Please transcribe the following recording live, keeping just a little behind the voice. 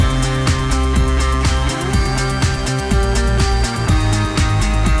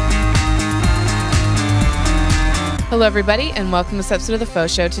Hello, everybody, and welcome to this episode of the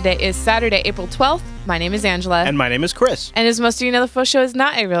Fauxshow. Today is Saturday, April 12th. My name is Angela. And my name is Chris. And as most of you know, the Fauxshow is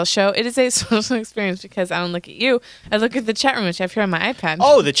not a real show. It is a social experience because I don't look at you. I look at the chat room, which I have here on my iPad.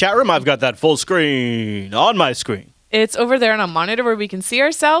 Oh, the chat room. I've got that full screen on my screen. It's over there on a monitor where we can see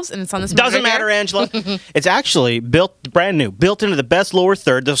ourselves, and it's on this monitor. Doesn't matter, Angela. It's actually brand new, built into the best lower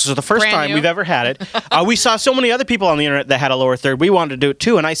third. This is the first time we've ever had it. We saw so many other people on the internet that had a lower third. We wanted to do it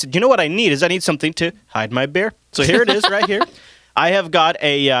too, and I said, you know what I need? I need something to hide my beer. So here it is right here. I have got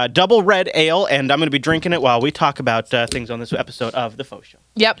a double red ale, and I'm going to be drinking it while we talk about things on this episode of the Fauxshow.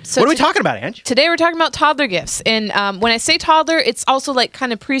 Yep. So what are we talking about, Ange? Today we're talking about toddler gifts. And when I say toddler, it's also like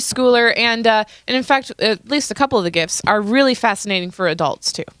kind of preschooler. And in fact, at least a couple of the gifts are really fascinating for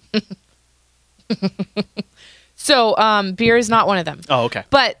adults, too. So beer is not one of them. Oh, okay.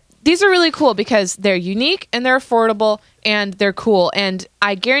 But these are really cool because they're unique and they're affordable and they're cool. And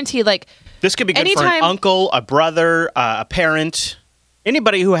I guarantee, like, this could be good for an uncle, a brother, a parent,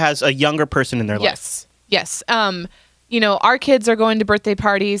 anybody who has a younger person in their life. Yes. You know, our kids are going to birthday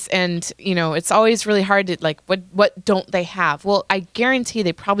parties, and you know, it's always really hard to like, what don't they have? Well, I guarantee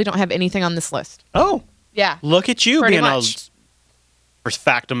they probably don't have anything on this list. Oh, yeah. Look at you Pretty being much. a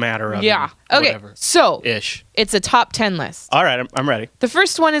fact of matter of yeah. Okay. Whatever. So ish. It's a top 10 list. All right, I'm ready. The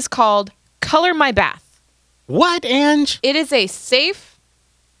first one is called Color My Bath. What, Ange? It is a safe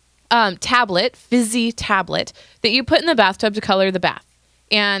tablet, fizzy tablet, that you put in the bathtub to color the bath.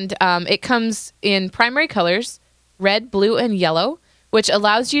 And it comes in primary colors, red, blue, and yellow, which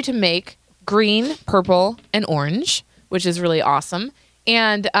allows you to make green, purple, and orange, which is really awesome.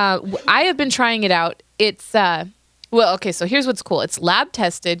 And I have been trying it out. It's, so here's what's cool. It's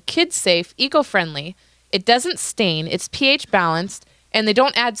lab-tested, kid-safe, eco-friendly. It doesn't stain. It's pH balanced, and they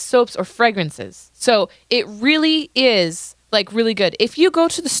don't add soaps or fragrances. So it really is like really good. If you go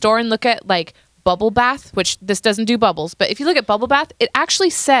to the store and look at like bubble bath, which this doesn't do bubbles, but if you look at bubble bath, it actually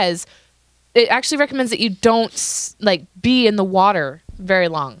recommends that you don't like be in the water very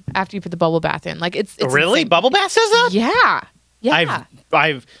long after you put the bubble bath in. Like it's really insane. Bubble bath says that? Yeah.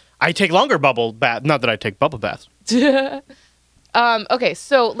 I take longer bubble bath. Not that I take bubble baths. Okay,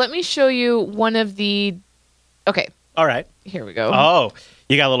 so let me show you one of the. Okay. All right. Here we go. Oh,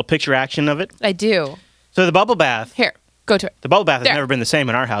 you got a little picture action of it? I do. So the bubble bath. Here. Go to it. The bubble bath has never been the same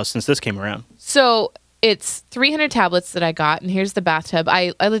in our house since this came around. So it's 300 tablets that I got, and here's the bathtub.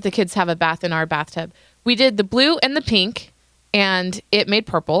 I let the kids have a bath in our bathtub. We did the blue and the pink, and it made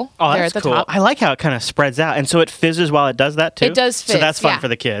purple. Oh, there that's at the cool. top. I like how it kind of spreads out, and so it fizzes while it does that too. It does fizz. So that's fun yeah. for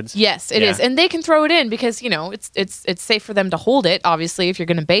the kids. Yes, it is, and they can throw it in because you know it's safe for them to hold it. Obviously, if you're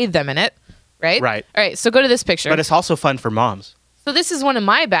going to bathe them in it, right? Right. All right. So go to this picture. But it's also fun for moms. So this is one of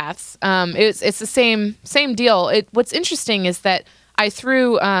my baths. It's the same deal. What's interesting is that I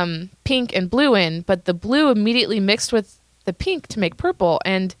threw pink and blue in, but the blue immediately mixed with the pink to make purple,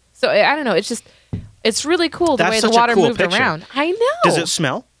 and so I don't know. It's really cool the way the water moved around. I know. Does it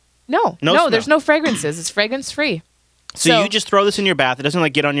smell? No. No, there's no fragrances. It's fragrance free. So you just throw this in your bath. It doesn't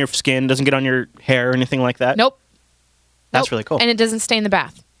like get on your skin. Doesn't get on your hair or anything like that. Nope. That's really cool. And it doesn't stain the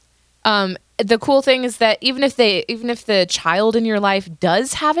bath. The cool thing is that even if the child in your life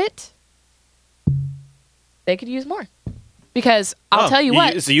does have it, they could use more. Because I'll tell you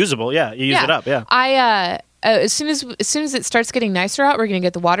what, it's usable. Yeah, you use it up. Yeah. As soon as it starts getting nicer out, we're gonna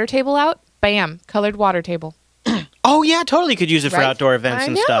get the water table out. Bam, colored water table. Oh yeah, totally could use it for Right? outdoor events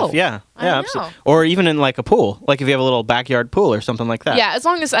and stuff. Yeah, I know. absolutely. Or even in like a pool, like if you have a little backyard pool or something like that. Yeah, as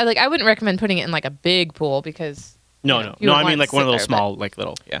long as I wouldn't recommend putting it in like a big pool because No. I mean like one of those small, like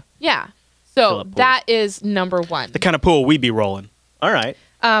little. Yeah. Yeah. So that is number one. The kind of pool we be rolling. All right.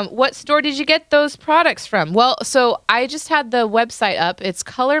 What store did you get those products from? Well, so I just had the website up. It's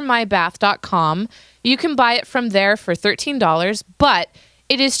colormybath.com. You can buy it from there for $13, but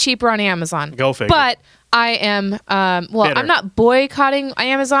it is cheaper on Amazon. Go figure. But I am, Bitter. I'm not boycotting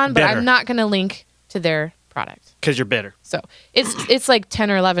Amazon, but Bitter. I'm not going to link to their product. Because you're bitter. So it's like $10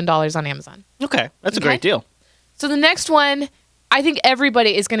 or $11 on Amazon. Okay. That's a great deal. So the next one, I think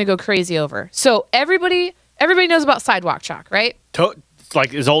everybody is going to go crazy over. So everybody knows about sidewalk chalk, right? It's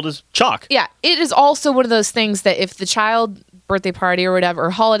like as old as chalk. Yeah. It is also one of those things that if the child birthday party or whatever, or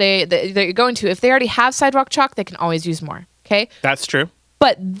holiday that you're going to, if they already have sidewalk chalk, they can always use more. Okay? That's true.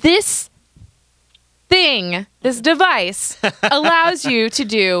 But this device allows you to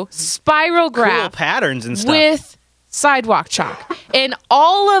do spiral graph cool patterns and stuff with sidewalk chalk. And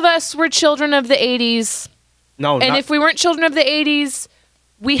all of us were children of the 80s. No, and if we weren't children of the 80s,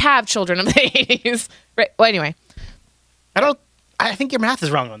 we have children of the 80s. Right. Well, anyway. I think your math is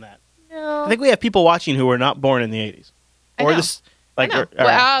wrong on that. No. I think we have people watching who were not born in the 80s. Or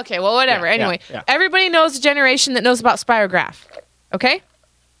Like, okay, well, whatever. Yeah, anyway, yeah. Everybody knows the generation that knows about spirograph. Okay?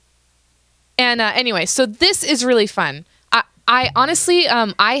 And anyway, so this is really fun. I honestly,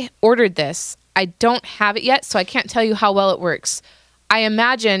 I ordered this. I don't have it yet, so I can't tell you how well it works. I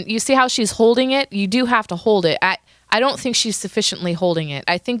imagine, you see how she's holding it? You do have to hold it. I don't think she's sufficiently holding it.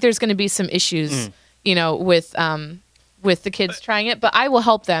 I think there's going to be some issues, with the kids trying it, but I will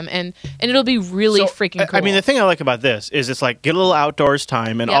help them, and it'll be really freaking cool. I mean, the thing I like about this is it's like get a little outdoors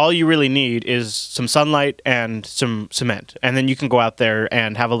time, and all you really need is some sunlight and some cement, and then you can go out there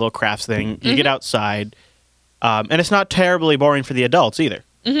and have a little crafts thing. You get outside, and it's not terribly boring for the adults either.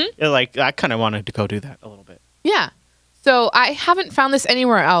 Like, I kind of wanted to go do that a little bit. Yeah. So I haven't found this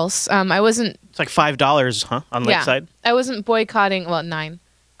anywhere else. I wasn't. It's like $5, huh? On Lakeside. I wasn't boycotting. Well, $9.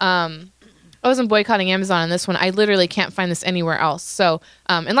 I wasn't boycotting Amazon on this one. I literally can't find this anywhere else. So,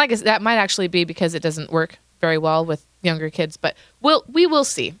 and like I said, that might actually be because it doesn't work very well with younger kids. But we will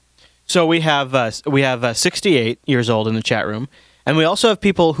see. So we have 68 years old in the chat room, and we also have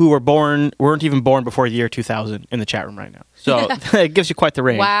people who weren't even born before the year 2000 in the chat room right now. So it gives you quite the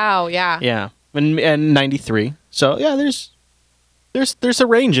range. Wow. Yeah. Yeah. And 93. So yeah, there's a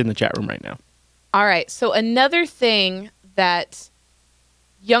range in the chat room right now. All right. So another thing that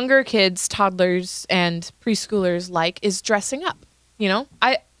younger kids, toddlers, and preschoolers like is dressing up. You know,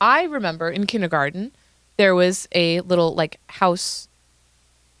 I remember in kindergarten there was a little like house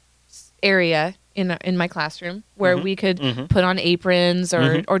area in my classroom where we could put on aprons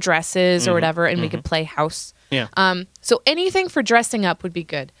or dresses or whatever, and we could play house. Yeah. So anything for dressing up would be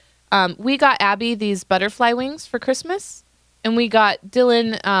good. We got Abby these butterfly wings for Christmas, and we got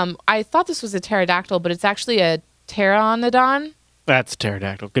Dylan. I thought this was a pterodactyl, but it's actually a pteranodon. That's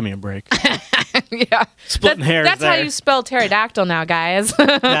pterodactyl. Give me a break. Yeah. Splitting hairs. That's there. how you spell pterodactyl now, guys.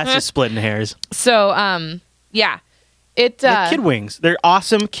 That's just splitting hairs. So, yeah. They're kid wings. They're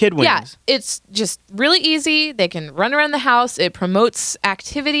awesome kid wings. Yeah, it's just really easy. They can run around the house. It promotes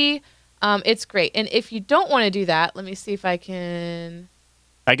activity. It's great. And if you don't want to do that, let me see if I can.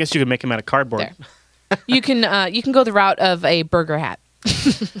 I guess you could make them out of cardboard. There. You can go the route of a burger hat.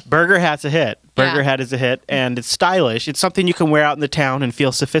 Burger hat's a hit. Burger hat is a hit, and it's stylish. It's something you can wear out in the town and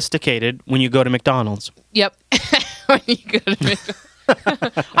feel sophisticated when you go to McDonald's. Yep. When you go to McDonald's.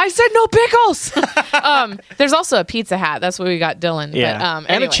 I said no pickles. There's also a pizza hat. That's what we got Dylan. Yeah, but,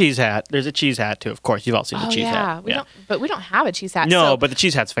 and a cheese hat. There's a cheese hat too. Of course, you've all seen the cheese hat. But we don't have a cheese hat. No, so but the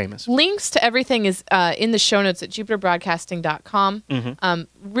cheese hat's famous. Links to everything is in the show notes at jupiterbroadcasting.com.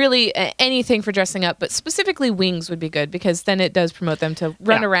 Really, anything for dressing up, but specifically wings would be good because then it does promote them to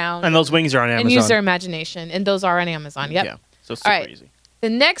run around. And those wings are on Amazon. And use their imagination. And those are on Amazon. Yep. Yeah, so it's super easy. The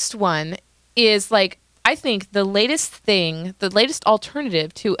next one is like, I think the latest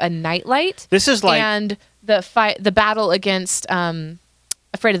alternative to a nightlight. This is like and the battle against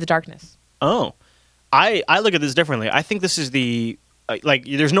Afraid of the Darkness. Oh, I look at this differently. I think this is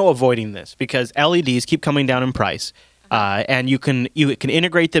there's no avoiding this because LEDs keep coming down in price, and you can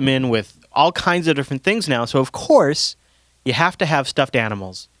integrate them in with all kinds of different things now. So of course, you have to have stuffed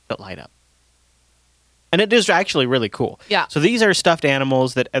animals that light up. And it is actually really cool. Yeah. So these are stuffed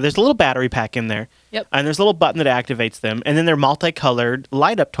animals that there's a little battery pack in there. Yep. And there's a little button that activates them. And then they're multicolored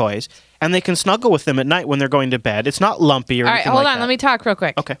light-up toys. And they can snuggle with them at night when they're going to bed. It's not lumpy or anything like that. All right, hold on. Let me talk real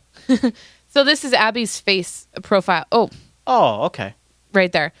quick. Okay. So this is Abby's face profile. Oh, okay.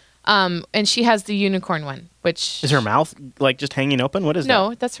 Right there. And she has the unicorn one, which... Is her mouth, like, just hanging open? What is that?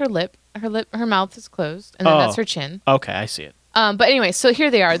 No, that's her lip. Her mouth is closed. And then that's her chin. Okay, I see it. But anyway, so here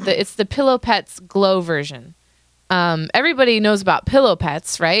they are. It's the Pillow Pets Glow version. Everybody knows about Pillow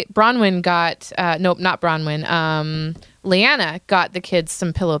Pets, right? Bronwyn got, nope, not Bronwyn. Leanna got the kids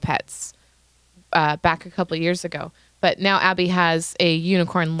some Pillow Pets back a couple of years ago. But now Abby has a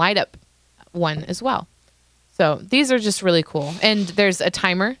unicorn light up one as well. So these are just really cool. And there's a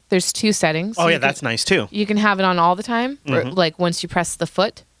timer. There's 2 settings. Oh, yeah, that's nice too. You can have it on all the time, or like once you press the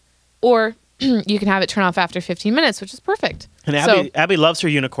foot, or you can have it turn off after 15 minutes, which is perfect. And Abby loves her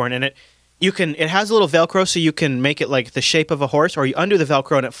unicorn, and it has a little Velcro, so you can make it like the shape of a horse, or you undo the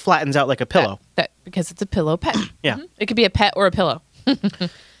Velcro and it flattens out like a pillow. Because it's a pillow pet. Yeah. It could be a pet or a pillow.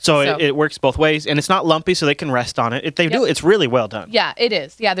 So it works both ways, and it's not lumpy, so they can rest on it. It's really well done. Yeah, it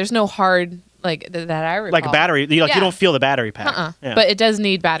is. Yeah, there's no hard that I recall. Like a battery. You don't feel the battery pack. Yeah. But it does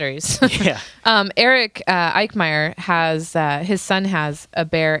need batteries. Yeah. Eric Eichmeyer has his son has a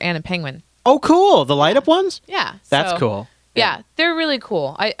bear and a penguin. Oh, cool! The light up ones. Yeah, that's cool. Yeah, they're really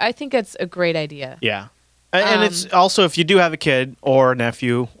cool. I think it's a great idea. Yeah. And it's also, if you do have a kid or a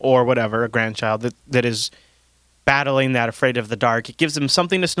nephew or whatever, a grandchild that is battling that afraid of the dark. It gives them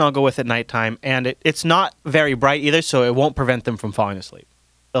something to snuggle with at nighttime, and it's not very bright either, so it won't prevent them from falling asleep.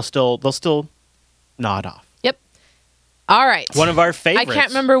 They'll still nod off. Yep. All right. One of our favorites. I can't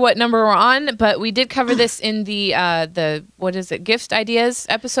remember what number we're on, but we did cover this in the what is it, gift ideas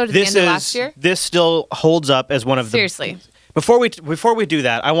episode at the end of last year. This still holds up as one of the... Seriously. Before we do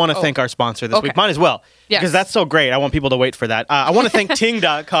that, I want to thank our sponsor this week. Might as well. Yes. Because that's so great. I want people to wait for that. I want to thank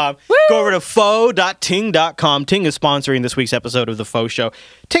Ting.com. Go over to faux.ting.com. Ting is sponsoring this week's episode of The Faux Show.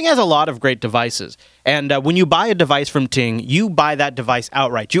 Ting has a lot of great devices. And when you buy a device from Ting, you buy that device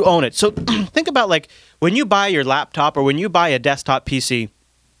outright. You own it. So think about like when you buy your laptop or when you buy a desktop PC,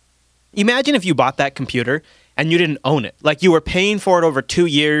 imagine if you bought that computer and you didn't own it. Like you were paying for it over 2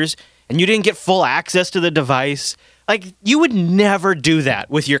 years and you didn't get full access to the device. Like, you would never do that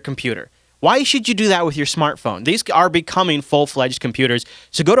with your computer. Why should you do that with your smartphone? These are becoming full-fledged computers.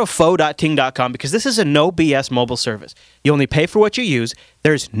 So go to faux.ting.com because this is a no BS mobile service. You only pay for what you use.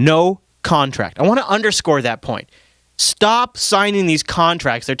 There's no contract. I want to underscore that point. Stop signing these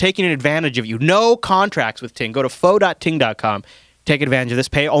contracts. They're taking advantage of you. No contracts with Ting. Go to faux.ting.com. Take advantage of this.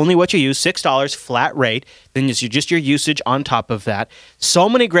 Pay only what you use, $6 flat rate. Then just your usage on top of that. So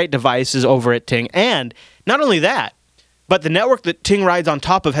many great devices over at Ting. And not only that, but the network that Ting rides on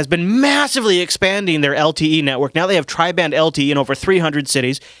top of has been massively expanding their LTE network. Now they have tri-band LTE in over 300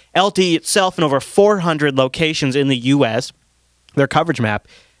 cities, LTE itself in over 400 locations in the U.S. Their coverage map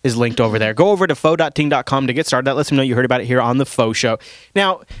is linked over there. Go over to faux.ting.com to get started. That lets them know you heard about it here on The Faux Show.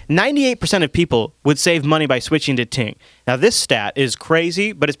 Now, 98% of people would save money by switching to Ting. Now, this stat is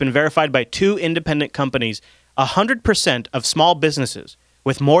crazy, but it's been verified by 2 independent companies. 100% of small businesses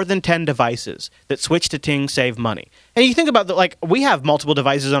with more than 10 devices that switch to Ting save money. And you think about that, like we have multiple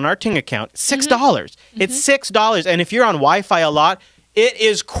devices on our Ting account. $6. Mm-hmm. It's $6. And if you're on Wi-Fi a lot, it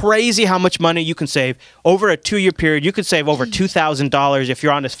is crazy how much money you can save. Over a 2-year period, you could save over $2,000 if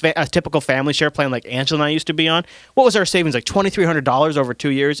you're on a typical family share plan like Angela and I used to be on. What was our savings, like $2,300 over 2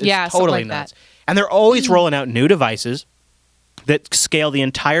 years? It's totally nuts. That. And they're always rolling out new devices that scale the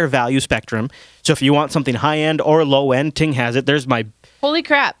entire value spectrum. So if you want something high-end or low-end, Ting has it. There's my... Holy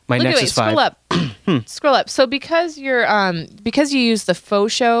crap. My Look Nexus 5. Scroll up. Scroll up. So because you're because you use the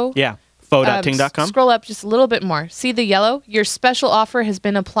Faux Show... Yeah. Faux.ting.com. Scroll up just a little bit more. See the yellow? Your special offer has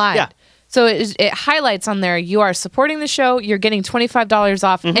been applied. Yeah. So it highlights on there, you are supporting the show. You're getting $25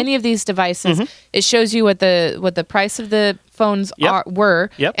 off any of these devices. Mm-hmm. It shows you what the price of the phones were,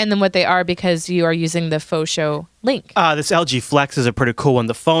 and then what they are because you are using the Faux Show link. This LG Flex is a pretty cool one.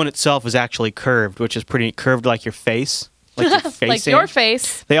 The phone itself is actually curved, which is pretty curved like your face. Like your face. Like your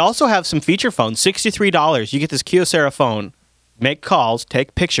face. They also have some feature phones, $63. You get this Kyocera phone. Make calls,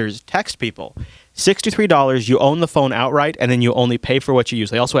 take pictures, text people. $63, you own the phone outright, and then you only pay for what you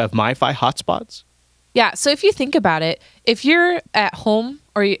use. They also have MiFi hotspots. Yeah, so if you think about it, if you're at home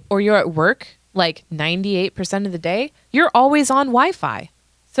or you're at work, like 98% of the day, you're always on Wi-Fi.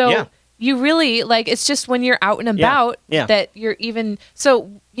 So you really, like, it's just when you're out and about that you're even... So,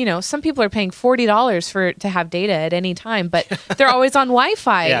 you know, some people are paying $40 to have data at any time, but they're always on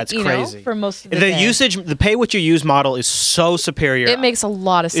Wi-Fi. Yeah, it's crazy. For most of the day. Usage, the pay what you use model is so superior. It makes a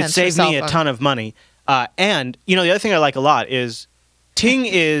lot of sense. It saves me a ton of money. And, you know, the other thing I like a lot is Ting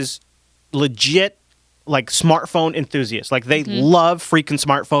is legit, like, smartphone enthusiasts. Like, they love freaking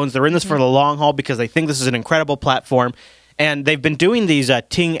smartphones. They're in this for the long haul because they think this is an incredible platform. And they've been doing these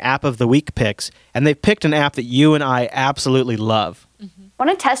Ting App of the Week picks, and they've picked an app that you and I absolutely love.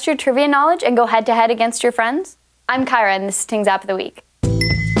 Want to test your trivia knowledge and go head-to-head against your friends? I'm Kyra, and this is Ting's App of the Week.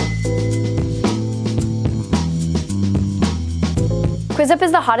 QuizUp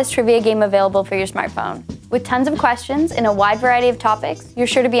is the hottest trivia game available for your smartphone. With tons of questions in a wide variety of topics, you're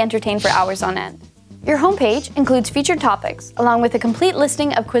sure to be entertained for hours on end. Your homepage includes featured topics, along with a complete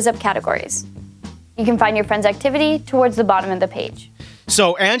listing of QuizUp categories. You can find your friend's activity towards the bottom of the page.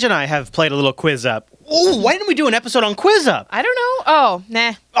 So, Ange and I have played a little QuizUp. Oh, why didn't we do an episode on QuizUp? I don't know. Oh,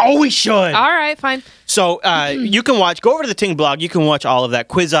 nah. Oh, we should. All right, fine. So, you can go over to the Ting blog. You can watch all of that.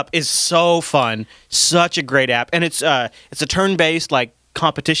 QuizUp is so fun. Such a great app. And it's a turn-based, like,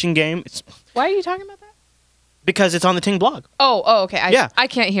 competition game. Why are you talking about that? Because it's on the Ting blog. Oh, okay. I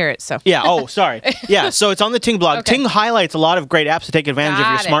can't hear it, so. Yeah, sorry. Yeah, so it's on the Ting blog. Okay. Ting highlights a lot of great apps to take advantage of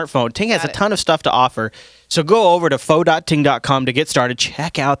your smartphone. Ting has a ton of stuff to offer. So go over to faux.ting.com to get started.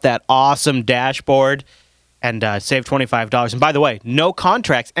 Check out that awesome dashboard and save $25. And by the way, no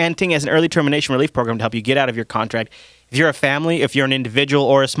contracts. And Ting has an early termination relief program to help you get out of your contract. If you're a family, if you're an individual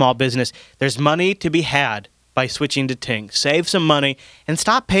or a small business, there's money to be had by switching to Ting. Save some money and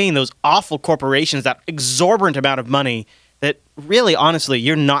stop paying those awful corporations that exorbitant amount of money that really, honestly,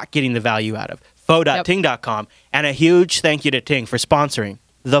 you're not getting the value out of. faux.ting.com. And a huge thank you to Ting for sponsoring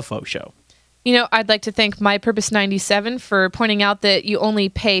the Faux Show. You know, I'd like to thank My Purpose 97 for pointing out that you only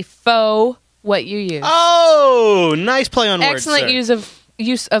pay faux what you use. Oh, nice play on words. Excellent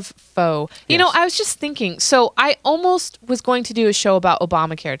use of faux. You know, I was just thinking. So I almost was going to do a show about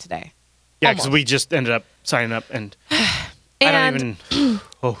Obamacare today. Yeah, because we just ended up signing up, and I don't even.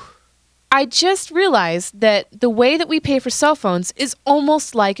 I just realized that the way that we pay for cell phones is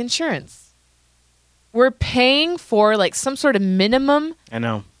almost like insurance. We're paying for like some sort of minimum. I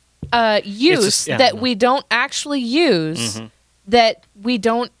know. Use that we don't actually use, that we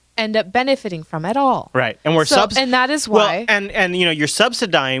don't end up benefiting from at all. Right, and we're and that is why. Well, and you know, you're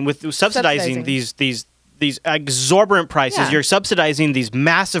subsidizing these exorbitant prices. Yeah. You're subsidizing these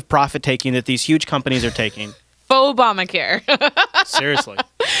massive profit taking that these huge companies are taking. Faux Obamacare. Seriously,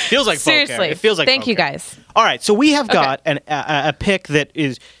 feels like seriously. It feels like. Thank you Faux-care. guys. All right, so we have got a pick that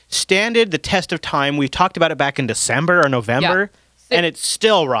is standard the test of time. We talked about it back in December or November. Yeah. And it's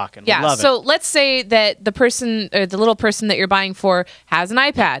still rocking. Yeah. Love it. So let's say that the person or the little person that you're buying for has an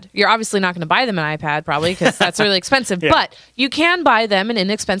iPad. You're obviously not going to buy them an iPad probably because that's really expensive. Yeah. But you can buy them an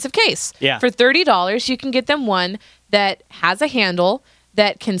inexpensive case. Yeah. For $30, you can get them one that has a handle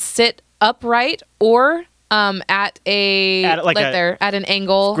that can sit upright or at an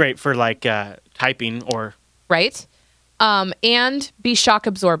angle. Great for like typing or right. And be shock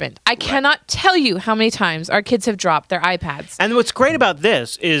absorbent. I cannot tell you how many times our kids have dropped their iPads. And what's great about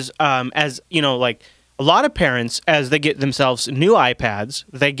this is, as you know, like a lot of parents, as they get themselves new iPads,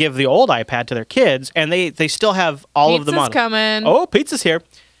 they give the old iPad to their kids, and they still have all of the models. Pizza's coming. Oh, pizza's here.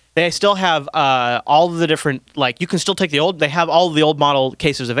 They still have all of the different, like, you can still take the old, they have all of the old model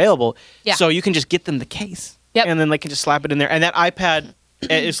cases available. Yeah. So you can just get them the case. Yep. And then they can just slap it in there. And that iPad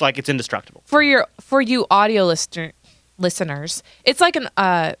is like, it's indestructible. For you audio listeners, it's like an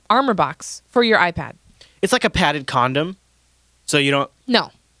armor box for your iPad. It's like a padded condom. So you don't. No,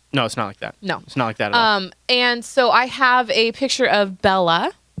 it's not like that. No. It's not like that at all. And so I have a picture of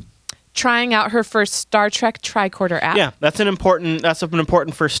Bella trying out her first Star Trek tricorder app. Yeah, that's an important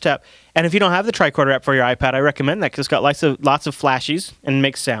first step. And if you don't have the tricorder app for your iPad, I recommend that because it's got lots of flashies and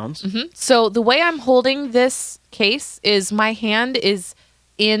makes sounds. Mm-hmm. So the way I'm holding this case is my hand is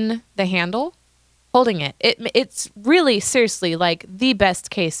in the handle, holding it. It's really seriously like the best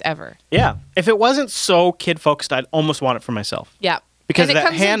case ever. Yeah, if it wasn't so kid focused, I'd almost want it for myself. Yeah, because and it that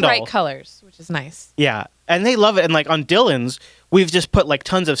comes handle, in bright colors, which is nice. Yeah, and they love it. And like on Dylan's, we've just put like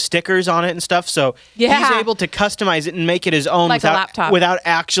tons of stickers on it and stuff, so he's able to customize it and make it his own like a laptop. without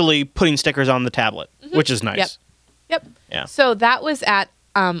actually putting stickers on the tablet, which is nice. Yep. Yeah. So that was at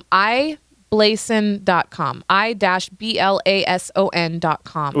iblason.com.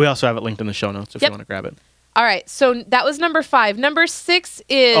 I-blason.com. We also have it linked in the show notes if you want to grab it. All right. So that was number 5. Number 6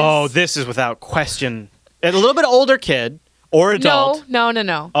 is... Oh, this is without question. A little bit older kid or adult. No.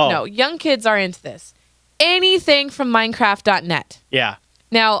 Oh. No, young kids are into this. Anything from Minecraft.net. Yeah.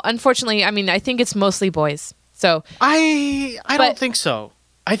 Now, unfortunately, I mean, I think it's mostly boys. So I don't think so.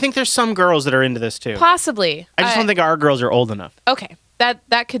 I think there's some girls that are into this too. Possibly. I just don't think our girls are old enough. Okay.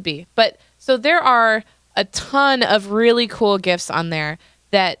 That could be. But so there are a ton of really cool gifts on there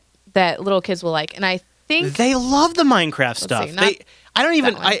that little kids will like. And I think they love the Minecraft stuff.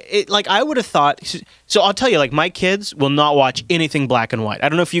 I would have thought. So I'll tell you, like my kids will not watch anything black and white. I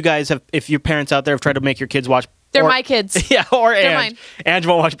don't know if you guys have, if your parents out there have tried to make your kids watch. They're my kids. Yeah, or They're Ange. mine. Ange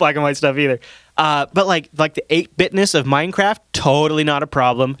won't watch black and white stuff either. But like the 8-bitness of Minecraft, totally not a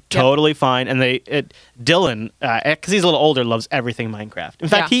problem. Totally fine. And Dylan, because he's a little older, loves everything Minecraft. In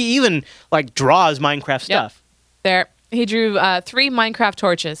fact, he even like draws Minecraft stuff. There, he drew 3 Minecraft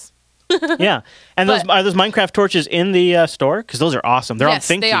torches. Yeah, and are those Minecraft torches in the store? Because those are awesome. They're on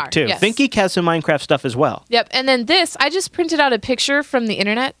ThinkGeek too. Yes. ThinkGeek has some Minecraft stuff as well. Yep. And then this, I just printed out a picture from the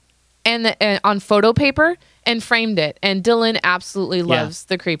internet and on photo paper and framed it. And Dylan absolutely loves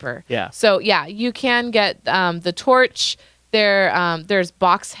the creeper. Yeah. So yeah, you can get the torch. There's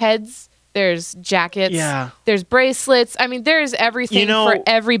box heads. There's jackets. Yeah. There's bracelets. I mean, there's everything for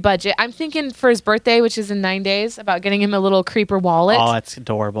every budget. I'm thinking for his birthday, which is in 9 days, about getting him a little creeper wallet. Oh, that's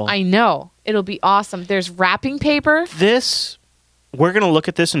adorable. I know. It'll be awesome. There's wrapping paper. We're going to look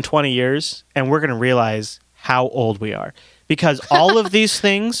at this in 20 years, and we're going to realize how old we are. Because all of these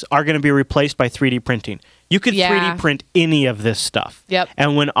things are going to be replaced by 3D printing. You could 3D print any of this stuff. Yep.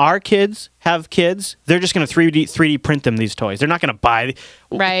 And when our kids have kids, they're just going to 3D print them these toys. They're not going to buy.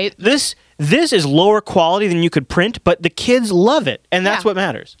 Right. This is lower quality than you could print, but the kids love it, and that's what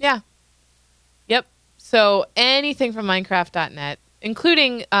matters. Yeah. Yep. So anything from Minecraft.net,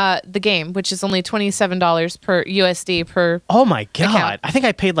 including the game, which is only $27 per USD per. Oh my God! account. I think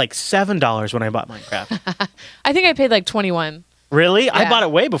I paid like $7 when I bought Minecraft. I think I paid like 21. Really? I Yeah. bought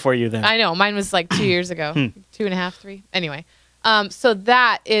it way before you then. I know mine was like 2 years ago, 2.5, 3. Anyway, so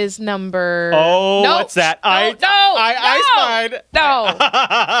that is number. Oh, no, what's that? No, I spied. No,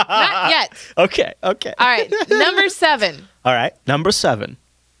 not yet. Okay. All right, number 7. All right. Number 7.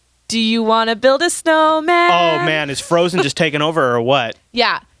 Do you want to build a snowman? Oh man, is Frozen just taking over or what?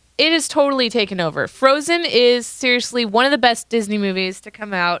 Yeah, it is totally taken over. Frozen is seriously one of the best Disney movies to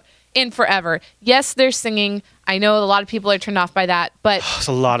come out in forever. Yes, they're singing. I know a lot of people are turned off by that, but It's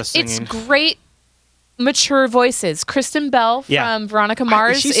a lot of singing. it's great, mature voices. Kristen Bell from Veronica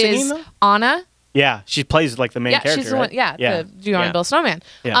Mars Is she singing, though? Anna. Yeah, she plays like the main character. She's the one. right? Yeah, the Do You Want to Build a Snowman?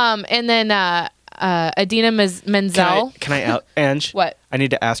 Yeah. And then Adina Menzel. Can I out Ange? What? I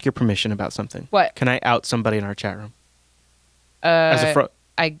need to ask your permission about something. What? Can I out somebody in our chat room? As a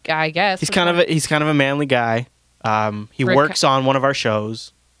I guess he's kind of a manly guy. He works on one of our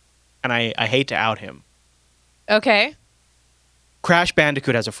shows, and I hate to out him. Okay. Crash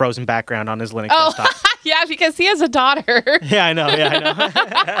Bandicoot has a Frozen background on his Linux Oh, desktop. yeah, because he has a daughter. Yeah, I know.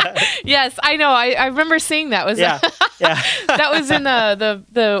 Yes, I know. I remember seeing that. Was Yeah. that was in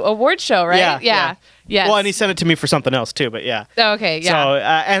the award show, right? Yeah. Yes. Well, and he sent it to me for something else too, but yeah. Okay, yeah. So,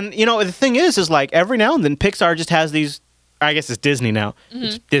 and you know, the thing is like every now and then Pixar just has these. I guess it's Disney now.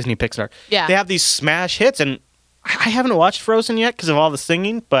 It's Disney Pixar. Yeah. They have these smash hits, and I haven't watched Frozen yet because of all the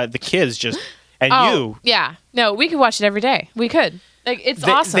singing, but the kids just and you. Yeah. No, we could watch it every day. We could. Like it's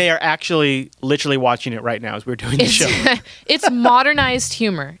awesome. They are actually literally watching it right now as we're doing the show. It's modernized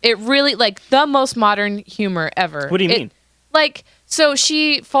humor. It really like the most modern humor ever. What do you mean? Like, so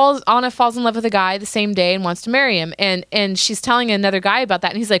Anna falls in love with a guy the same day and wants to marry him, and she's telling another guy about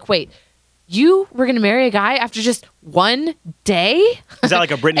that, and he's like, "Wait, you were gonna marry a guy after just one day?" Is that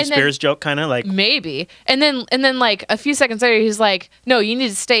like a Britney And then- Spears joke, kind of like? Maybe. And then like a few seconds later, he's like, "No, you need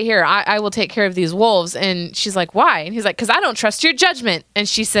to stay here. I will take care of these wolves." And she's like, "Why?" And he's like, "Because I don't trust your judgment." And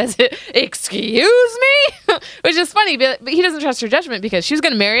she says, "Excuse me?" Which is funny, but he doesn't trust her judgment because she's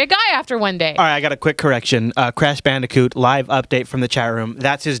going to marry a guy after one day. All right, I got a quick correction. Crash Bandicoot live update from the chat room.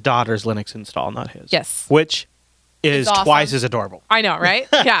 That's his daughter's Linux install, not his. Yes. Which is awesome. twice as adorable. I know, right?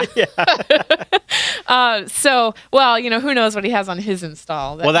 Yeah. So, well, who knows what he has on his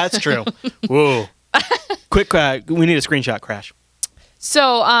install. Well, that's true. Whoa. Quick, we need a screenshot, Crash.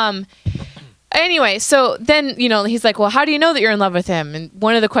 So, anyway, so then, he's like, "Well, how do you know that you're in love with him?" And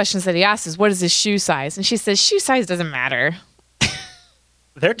one of the questions that he asks is, "What is his shoe size?" And she says, "Shoe size doesn't matter."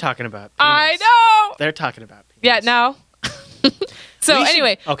 They're talking about penis. I know. They're talking about penis. Yeah, no. So We should-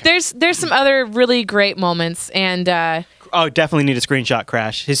 anyway, okay. there's some other really great moments, and Oh, definitely need a screenshot,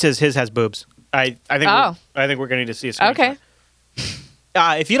 Crash. He says his has boobs. I think Oh. I think we're gonna need to see a screenshot. okay.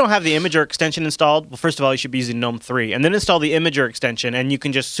 If you don't have the Imager extension installed, well, first of all, you should be using GNOME 3, and then install the Imager extension, and you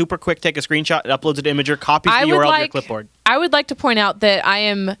can just super quick take a screenshot, it uploads it to Imager, copies the URL to your clipboard. I would like to point out that I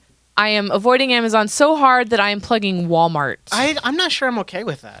am avoiding Amazon so hard that I am plugging Walmart. I'm not sure I'm okay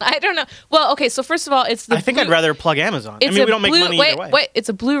with that. I don't know. Well, okay, so first of all, it's the I think I'd rather plug Amazon. I it's mean, a we don't make money either way. Wait, it's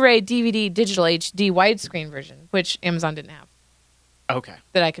a Blu-ray DVD digital HD widescreen version, which Amazon didn't have Okay.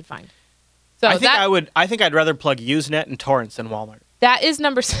 that I could find. So I think I'd rather plug Usenet and torrents than Walmart. that is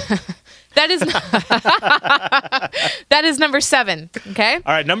number that is that is number 7, okay? All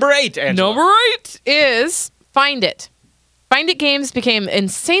right, number 8, Angela. Number 8 is Find It. Find It games became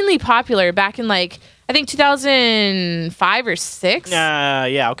insanely popular back in I think 2005 or 6.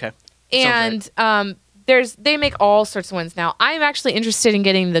 Yeah, okay. And they make all sorts of ones now. I'm actually interested in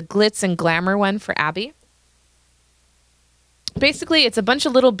getting the glitz and glamour one for Abby. Basically, it's a bunch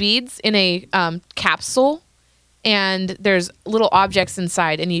of little beads in a capsule, and there's little objects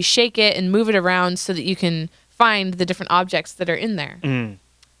inside, and you shake it and move it around so that you can find the different objects that are in there. Mm.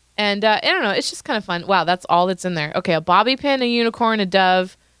 And I don't know, it's just kind of fun. Wow, that's all that's in there. Okay, a bobby pin, a unicorn, a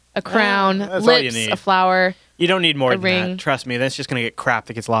dove, a crown, that's all you lips, need. a flower. You don't need more A than ring. that. Trust me, that's just going to get crap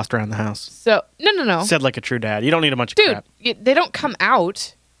that gets lost around the house. So, no. Said like a true dad. You don't need a bunch of Dude, crap. they don't come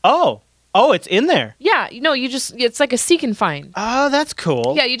out. Oh, it's in there. Yeah, it's like a seek and find. Oh, that's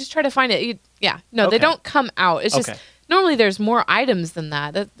cool. Yeah, you just try to find it. They Okay. don't come out. It's just Okay. normally there's more items than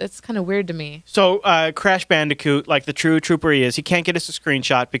that. That's kind of weird to me. So, Crash Bandicoot, like the true trooper he is, he can't get us a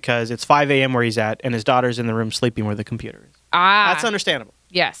screenshot because it's 5 a.m. where he's at, and his daughter's in the room sleeping where the computer is. Ah, That's understandable.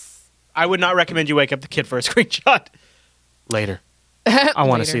 yes. I would not recommend you wake up the kid for a screenshot. Later. I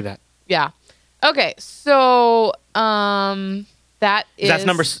want to see that. Yeah. Okay, so that is That's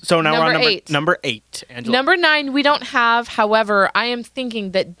number. So now we're on number 8. number 8. Angela. Number 9 we don't have. However, I am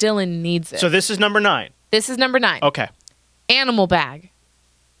thinking that Dylan needs it. So this is number 9. This is number 9. Okay. Animal Bag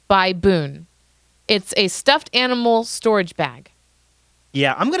by Boone. It's a stuffed animal storage bag.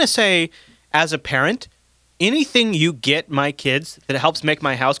 Yeah, I'm going to say, as a parent, anything you get my kids that helps make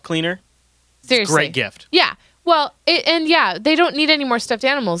my house cleaner, Seriously. it's a great gift. Yeah. Well, they don't need any more stuffed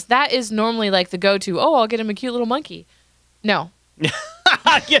animals. That is normally like the go-to. Oh, I'll get him a cute little monkey. No.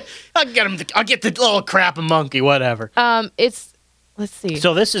 I'll get the little crap a monkey, whatever. Let's see.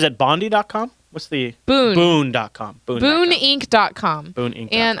 So this is at Bondi.com? What's the... Boone. Boone.com. Booneinc.com. Booneinc.com.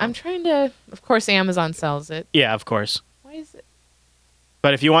 And I'm trying to... Of course, Amazon sells it. Yeah, of course. Why is it...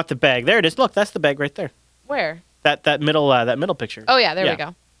 But if you want the bag, there it is. Look, that's the bag right there. Where? That middle picture. Oh, yeah, there we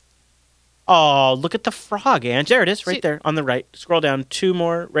go. Oh, look at the frog, Ange. There it is, right there on the right. Scroll down 2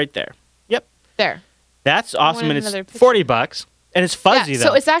 more right there. Yep. There. That's awesome, and another it's picture. $40, and it's fuzzy, though.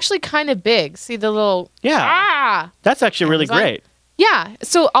 So it's actually kind of big. See the little... Yeah. That's actually really Amazon? great. Yeah.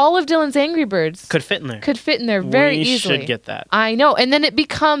 So all of Dylan's Angry Birds Could fit in there. very we easily. should get that. I know. And then it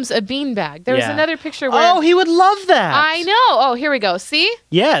becomes a bean bag. There was another picture where... Oh, he would love that. I know. Oh, here we go. See?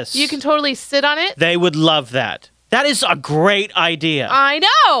 Yes. You can totally sit on it. They would love that. That is a great idea. I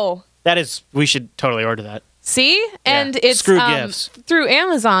know. That is, we should totally order that. See? And it's Screw gifts. through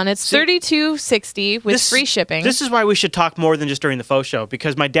Amazon. It's $32.60 with free shipping. This is why we should talk more than just during the faux show,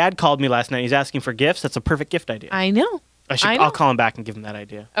 because my dad called me last night. He's asking for gifts. That's a perfect gift idea. I know. I'll call him back and give him that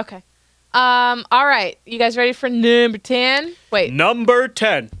idea. Okay. All right. You guys ready for number 10? Wait. Number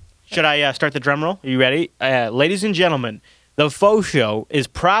 10. Should I start the drum roll? Are you ready? Ladies and gentlemen, the Faux Show is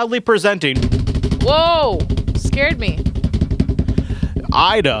proudly presenting... Whoa. Scared me.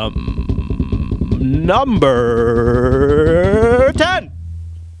 Item number 10.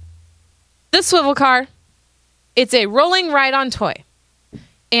 The swivel car. It's a rolling ride-on toy.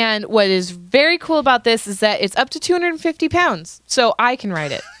 And what is very cool about this is that it's up to 250 pounds, so I can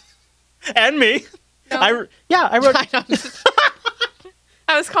ride it. And me. No. I wrote...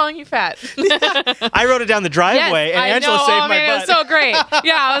 I was calling you fat. I rode it down the driveway, Yes, and Angela saved my butt. It was so great.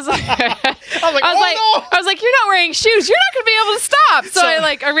 Yeah, I was like, I was like, you're not wearing shoes. You're not going to be able to stop. So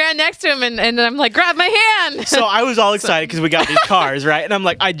I ran next to him, and I'm like, grab my hand. So I was all excited because we got these cars, right? And I'm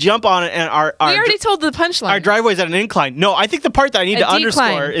like, I jump on it, and we already told the punchline. Our driveway's at an incline. No, I think the part that I need to decline.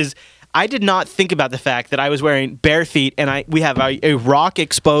 underscore is I did not think about the fact that I was wearing bare feet, and we have a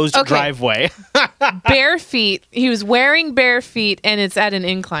rock-exposed driveway. Bare feet. He was wearing bare feet, and it's at an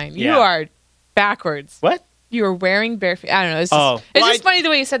incline. Yeah. You are backwards. What? You were wearing bare feet. I don't know. It's just funny the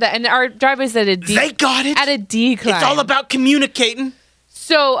way you said that. And our driveway's at a They got it. At a decline. It's all about communicating.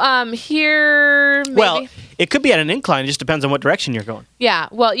 So here, maybe. Well, it could be at an incline. It just depends on what direction you're going. Yeah.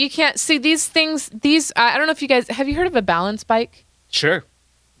 Well, you can't see these things. I don't know if you guys have you heard of a balance bike? Sure.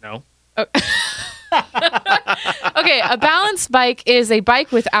 No. Okay, a balance bike is a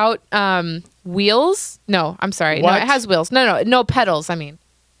bike without wheels. No, I'm sorry. What? No, it has wheels. No pedals. I mean,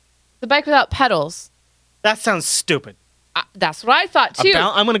 the bike without pedals. That sounds stupid. That's what I thought too.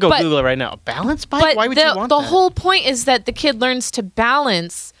 I'm going to go Google it right now. A balance bike? But Why would you want that? The whole point is that the kid learns to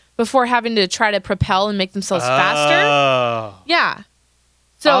balance before having to try to propel and make themselves faster. Yeah.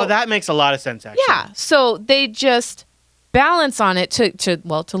 So that makes a lot of sense, actually. Yeah. So they just balance on it to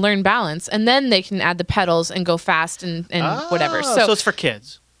learn balance, and then they can add the pedals and go fast and whatever. So it's for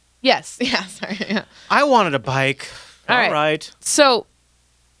kids. Yes. Yeah. Sorry. Yeah. I wanted a bike. All right. So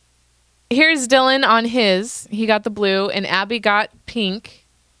here's Dylan on his. He got the blue, and Abby got pink.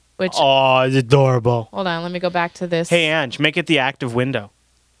 Which it's adorable. Hold on, let me go back to this. Hey, Ange, make it the active window.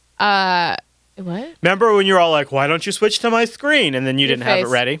 What? Remember when you were all like, "Why don't you switch to my screen?" And then you didn't have it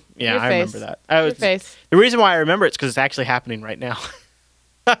ready. Yeah, I remember that. Your face. The reason why I remember it's because it's actually happening right now.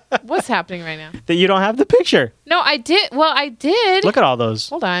 What's happening right now? That you don't have the picture. No, I did. Well, I did. Look at all those.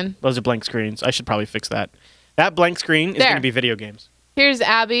 Hold on. Those are blank screens. I should probably fix that. That blank screen is going to be video games. Here's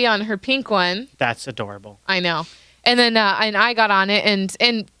Abby on her pink one. That's adorable. I know. And then and I got on it,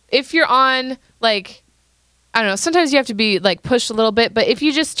 and if you're on, like, I don't know, sometimes you have to be like pushed a little bit, but if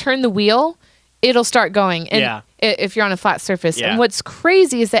you just turn the wheel, it'll start going. And if you're on a flat surface. Yeah. And what's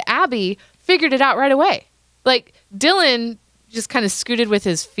crazy is that Abby figured it out right away. Like, Dylan just kind of scooted with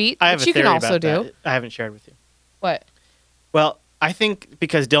his feet, which you can also do. I haven't shared with you. What? Well, I think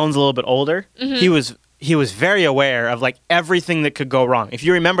because Dylan's a little bit older, he was very aware of like everything that could go wrong. If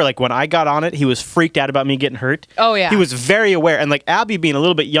you remember, like when I got on it, he was freaked out about me getting hurt. Oh yeah. He was very aware, and like Abby being a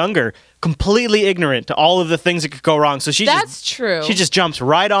little bit younger, completely ignorant to all of the things that could go wrong. So true. She just jumps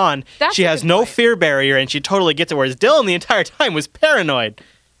right on. She has no fear barrier, and she totally gets it. Whereas Dylan the entire time was paranoid,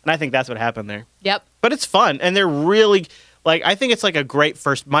 and I think that's what happened there. Yep. But it's fun, and they're really like I think it's like a great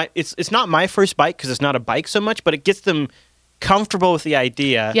first. It's not my first bike because it's not a bike so much, but it gets them comfortable with the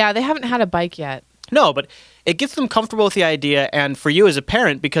idea. Yeah, they haven't had a bike yet. No, but it gets them comfortable with the idea, and for you as a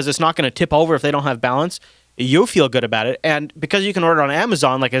parent, because it's not going to tip over if they don't have balance, you'll feel good about it. And because you can order on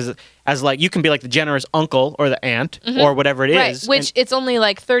Amazon, like as like you can be like the generous uncle or the aunt or whatever it is. Which it's only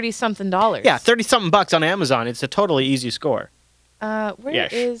like $30-something. Yeah, $30-something bucks on Amazon. It's a totally easy score. Where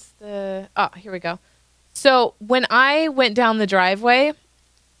is the... Oh, here we go. So when I went down the driveway,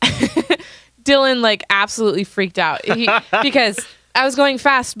 Dylan like absolutely freaked out because I was going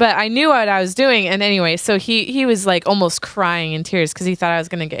fast, but I knew what I was doing. And anyway, so he was like almost crying in tears because he thought I was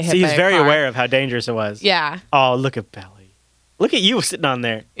going to get hit by a car. He's very aware of how dangerous it was. Yeah. Oh, look at Belly. Look at you sitting on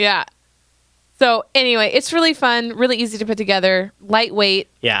there. Yeah. So anyway, it's really fun, really easy to put together, lightweight,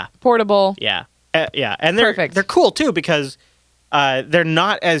 portable. Yeah. Yeah. And they're perfect. They're cool too because they're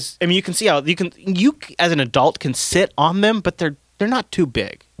not as, I mean, you can see how you as an adult can sit on them, but they're not too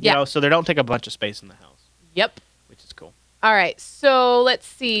big. You know, so they don't take a bunch of space in the house. Yep. Which is cool. All right, so let's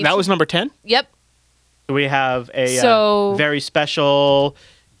see. That was number 10? Yep. So we have a very special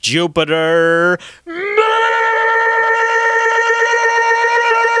Jupiter mail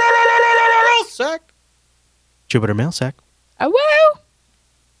sack. Jupiter mail sack. Oh, wow.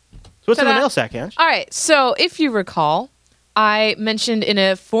 So what's in the mail sack, Ange? All right, so if you recall, I mentioned in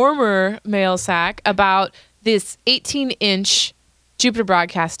a former mail sack about this 18-inch Jupiter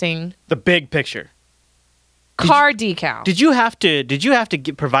Broadcasting. The big picture. Car decal. Did you have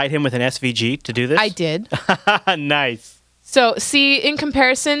to provide him with an SVG to do this? I did. Nice. So, see, in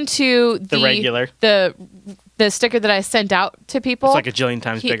comparison to the regular, the sticker that I sent out to people, it's like a jillion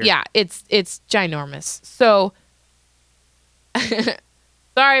times bigger. Yeah, it's ginormous. So,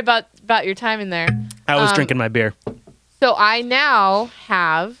 sorry about your time in there. I was drinking my beer. So I now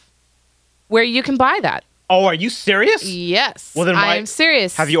have where you can buy that. Oh, are you serious? Yes. Well, then I am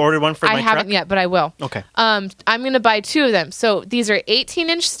serious. Have you ordered one for my truck? I haven't yet, but I will. Okay. I'm going to buy 2 of them. So these are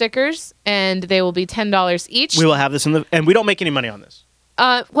 18-inch stickers, and they will be $10 each. We will have this and we don't make any money on this.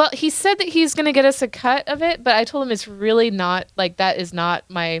 Well, he said that he's going to get us a cut of it, but I told him it's really not, like, that is not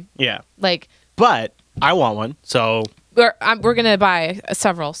my... Yeah. Like... But I want one, so... We're going to buy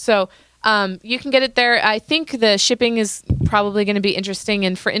several. So... you can get it there. I think the shipping is probably going to be interesting,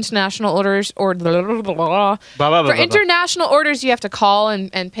 and for international orders international orders, you have to call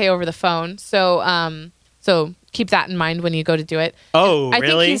and pay over the phone. So so keep that in mind when you go to do it. Oh,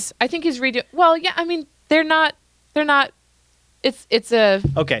 really? I think he's redoing. Well, yeah. I mean, they're not. It's a.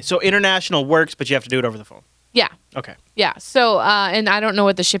 Okay, so international works, but you have to do it over the phone. Yeah. Okay. Yeah. So, and I don't know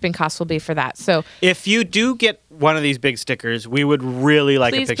what the shipping costs will be for that. So, if you do get one of these big stickers, we would really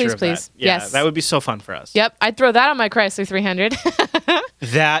like a picture of that. Yeah, yes. that would be so fun for us. Yep, I'd throw that on my Chrysler 300.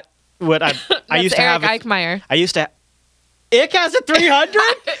 That would I used to Eric have. Eichmeyer. I used to. Ick has a 300.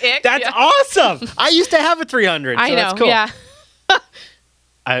 That's awesome. I used to have a 300. So I know. That's cool. Yeah.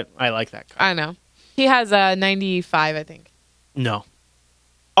 I like that car. I know. He has a 95, I think. No.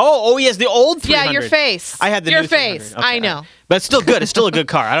 Oh, yes, the old 300. Yeah, your face. I had the your new face. 300. Okay, I know. But it's still good. It's still a good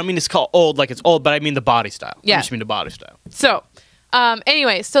car. I don't mean it's called old like it's old, but I mean the body style. Yeah. I just mean the body style. So,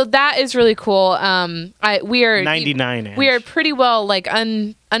 anyway, so that is really cool. We are 99 inch. We are pretty well like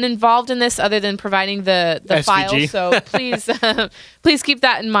uninvolved in this, other than providing the file. So please, please keep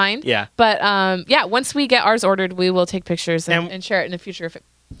that in mind. Yeah. But yeah, once we get ours ordered, we will take pictures and share it in the future. If it,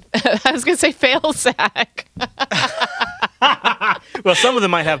 I was gonna say fail sack. Well, some of them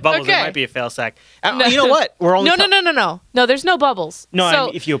might have bubbles. Okay. It might be a fail sack. You know what? We're only No. There's no bubbles. No, so, I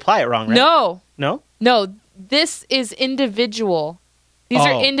mean, if you apply it wrong, right? No. This is individual. These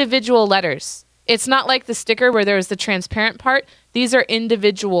are individual letters. It's not like the sticker where there's the transparent part. These are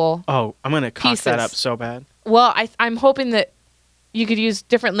individual. Oh, I'm gonna cock that pieces. up so bad. Well, I'm hoping that you could use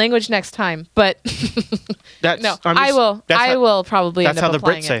different language next time, but no, I will probably. That's end up how the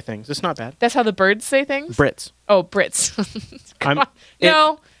applying Brits say things. It's not bad. That's how the birds say things. Brits. Oh, Brits.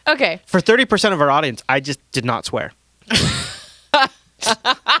 No. Okay. For 30% of our audience, I just did not swear.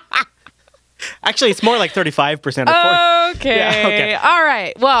 Actually, it's more like 35% or 40%. Okay. Yeah, okay. All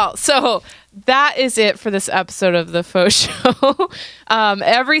right. Well, so that is it for this episode of the Faux Show.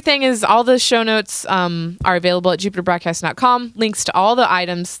 Everything is, all the show notes are available at jupiterbroadcast.com. Links to all the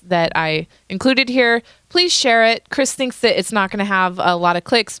items that I included here. Please share it. Chris thinks that it's not going to have a lot of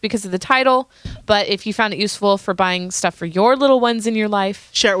clicks because of the title, but if you found it useful for buying stuff for your little ones in your life,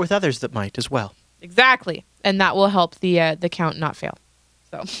 share it with others that might as well. Exactly. And that will help the count not fail.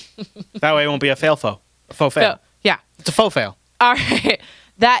 So that way it won't be a faux fail. So, yeah. It's a faux fail. All right.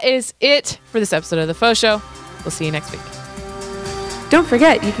 That is it for this episode of The Faux Show. We'll see you next week. Don't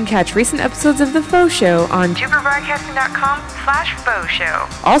forget, you can catch recent episodes of The Faux Show on jupiterbroadcasting.com/Faux Show.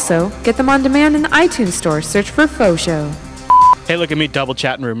 Also, get them on demand in the iTunes store. Search for Faux Show. Hey, look at me, double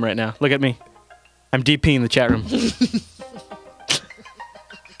chatting room right now. Look at me. I'm DPing the chat room.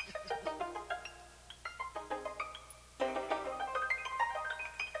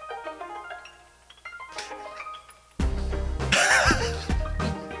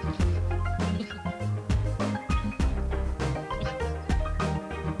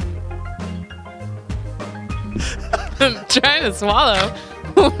 I'm trying to swallow.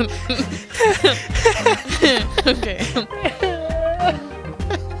 Okay.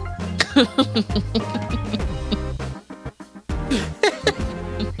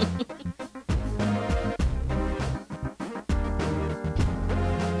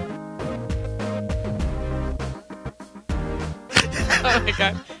 Oh my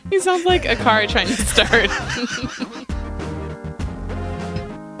god. He sounds like a car trying to start.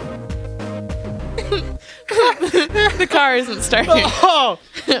 The car isn't starting. Oh,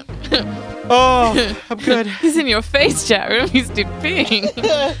 oh, I'm good. He's in your face, chat room. He's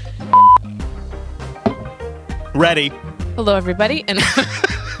DPing. Ready. Hello, everybody, and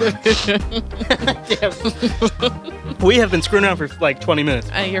We have been screwing around for like 20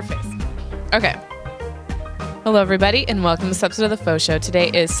 minutes. Your face. Okay. Hello, everybody, and welcome to this episode of the Fauxshow. Today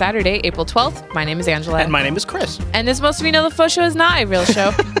is Saturday, April 12th. My name is Angela. And my name is Chris. And as most of you know, the Fauxshow is not a real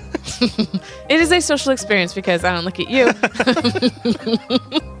show. It is a social experience because I don't look at you.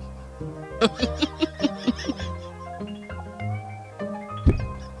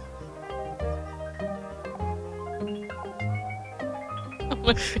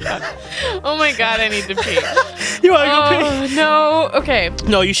 Oh my god, I need to pee. You want to go pee? No. Okay.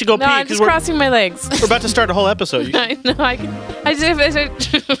 No, you should go No, pee. I'm just crossing my legs. We're about to start a whole episode. I know. I can. I just.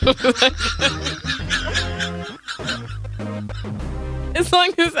 As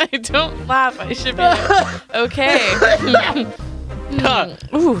long as I don't laugh, I should be okay.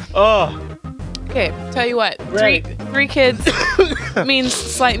 Ooh. Oh. Okay. Tell you what. Three kids means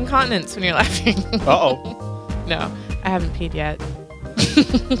slight incontinence when you're laughing. Uh-oh. No, I haven't peed yet.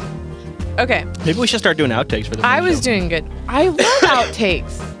 Okay. Maybe we should start doing outtakes for the I was show. doing good. I love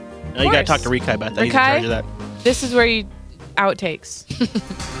outtakes. No, you gotta talk to Rikai about that. He's in charge of that. This is where you outtakes.